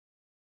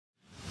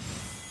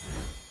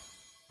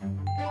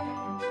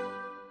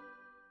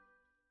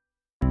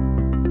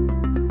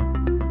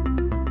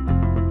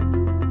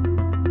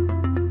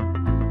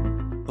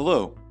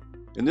Hello!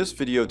 In this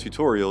video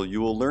tutorial,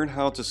 you will learn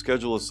how to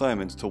schedule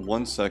assignments to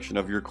one section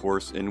of your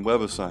course in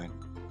WebAssign.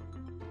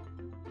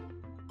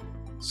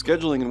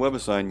 Scheduling in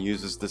WebAssign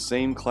uses the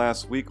same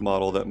class week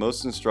model that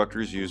most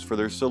instructors use for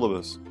their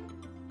syllabus.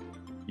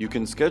 You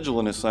can schedule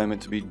an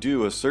assignment to be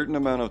due a certain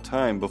amount of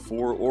time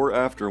before or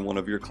after one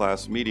of your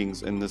class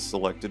meetings in this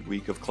selected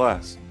week of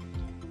class.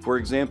 For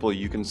example,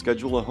 you can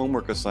schedule a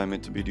homework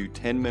assignment to be due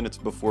 10 minutes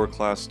before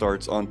class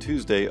starts on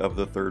Tuesday of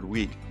the third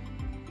week.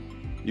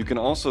 You can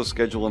also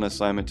schedule an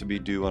assignment to be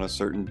due on a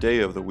certain day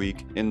of the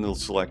week in the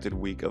selected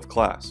week of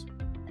class.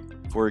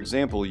 For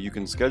example, you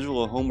can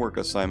schedule a homework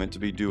assignment to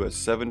be due at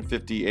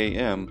 7:50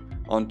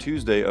 a.m. on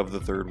Tuesday of the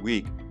third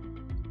week.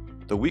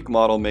 The week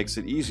model makes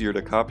it easier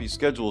to copy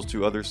schedules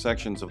to other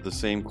sections of the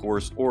same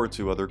course or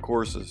to other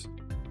courses.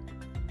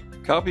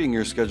 Copying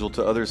your schedule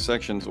to other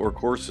sections or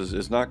courses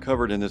is not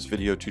covered in this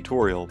video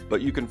tutorial,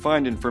 but you can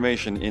find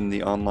information in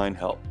the online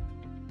help.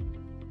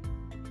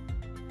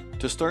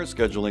 To start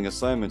scheduling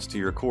assignments to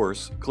your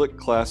course, click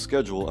Class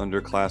Schedule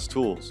under Class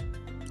Tools.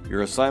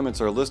 Your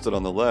assignments are listed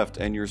on the left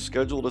and your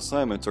scheduled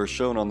assignments are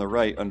shown on the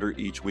right under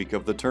each week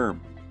of the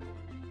term.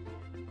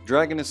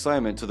 Drag an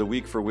assignment to the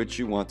week for which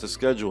you want to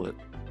schedule it.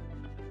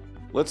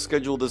 Let's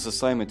schedule this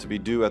assignment to be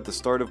due at the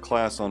start of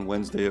class on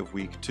Wednesday of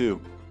week 2.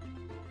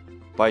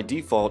 By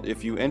default,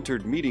 if you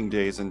entered meeting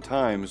days and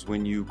times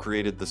when you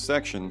created the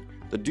section,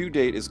 the due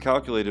date is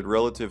calculated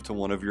relative to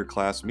one of your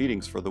class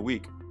meetings for the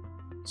week.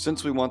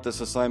 Since we want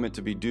this assignment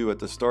to be due at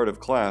the start of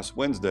class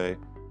Wednesday,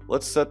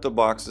 let's set the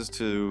boxes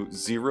to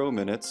 0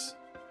 minutes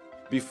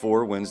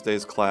before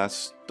Wednesday's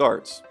class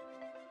starts.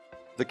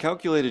 The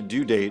calculated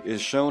due date is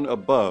shown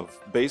above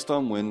based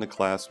on when the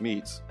class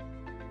meets.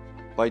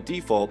 By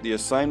default, the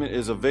assignment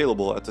is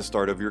available at the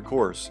start of your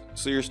course,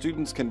 so your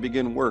students can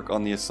begin work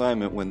on the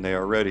assignment when they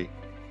are ready.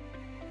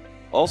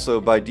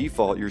 Also, by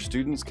default, your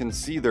students can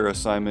see their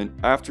assignment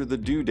after the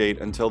due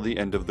date until the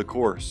end of the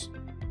course.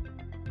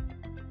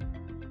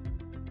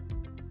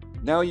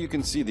 Now you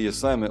can see the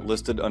assignment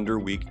listed under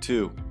week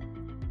 2.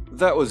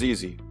 That was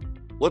easy.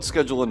 Let's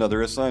schedule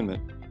another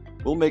assignment.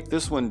 We'll make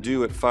this one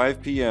due at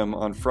 5 p.m.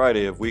 on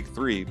Friday of week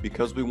 3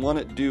 because we want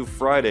it due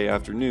Friday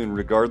afternoon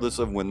regardless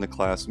of when the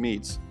class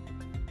meets.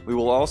 We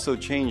will also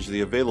change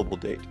the available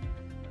date.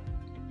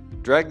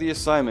 Drag the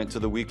assignment to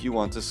the week you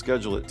want to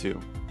schedule it to.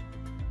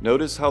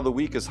 Notice how the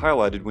week is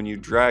highlighted when you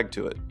drag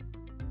to it.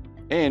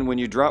 And when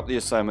you drop the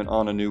assignment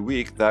on a new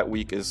week, that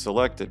week is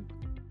selected.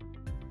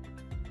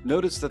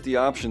 Notice that the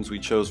options we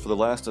chose for the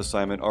last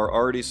assignment are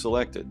already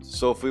selected,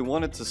 so if we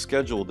wanted to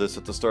schedule this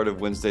at the start of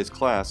Wednesday's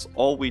class,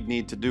 all we'd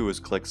need to do is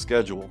click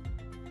Schedule.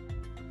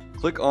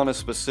 Click on a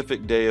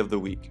specific day of the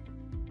week.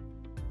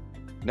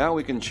 Now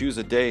we can choose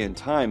a day and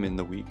time in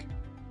the week.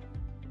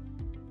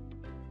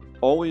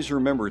 Always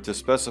remember to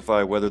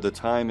specify whether the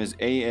time is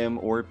AM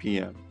or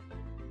PM.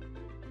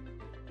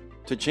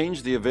 To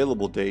change the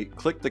available date,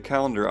 click the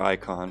calendar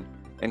icon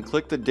and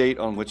click the date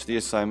on which the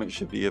assignment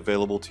should be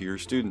available to your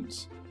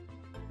students.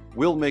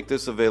 We'll make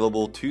this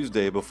available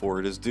Tuesday before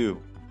it is due.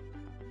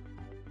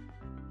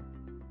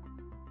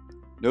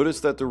 Notice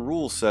that the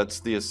rule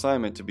sets the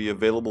assignment to be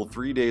available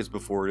 3 days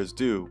before it is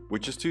due,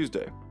 which is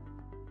Tuesday.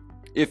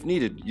 If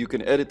needed, you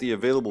can edit the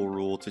available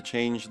rule to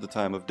change the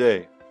time of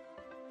day,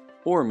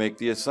 or make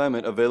the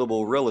assignment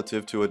available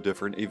relative to a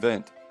different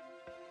event.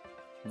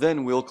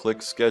 Then we'll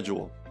click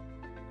Schedule.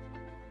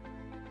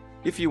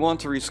 If you want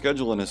to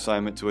reschedule an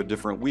assignment to a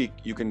different week,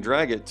 you can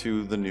drag it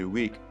to the new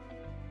week.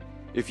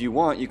 If you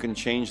want, you can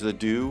change the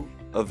due,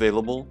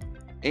 available,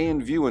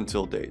 and view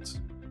until dates.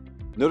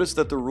 Notice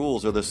that the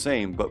rules are the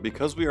same, but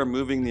because we are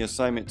moving the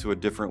assignment to a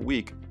different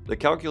week, the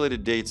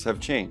calculated dates have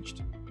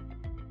changed.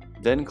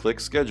 Then click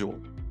Schedule.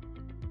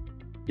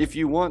 If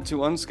you want to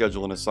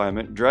unschedule an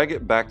assignment, drag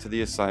it back to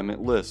the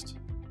assignment list.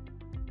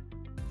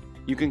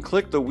 You can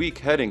click the week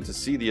heading to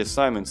see the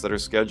assignments that are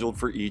scheduled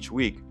for each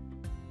week.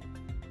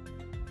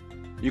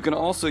 You can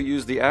also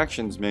use the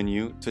Actions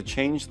menu to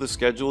change the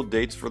scheduled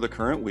dates for the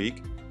current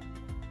week,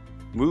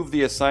 move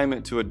the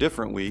assignment to a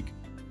different week,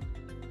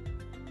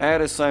 add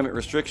assignment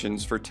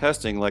restrictions for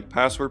testing like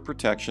password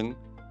protection,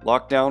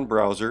 lockdown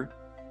browser,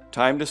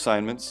 timed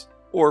assignments,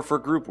 or for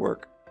group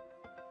work,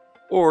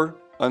 or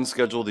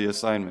unschedule the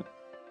assignment.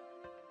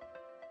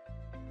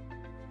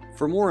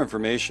 For more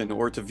information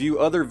or to view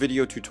other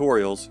video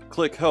tutorials,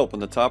 click Help in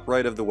the top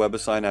right of the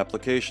WebAssign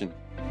application.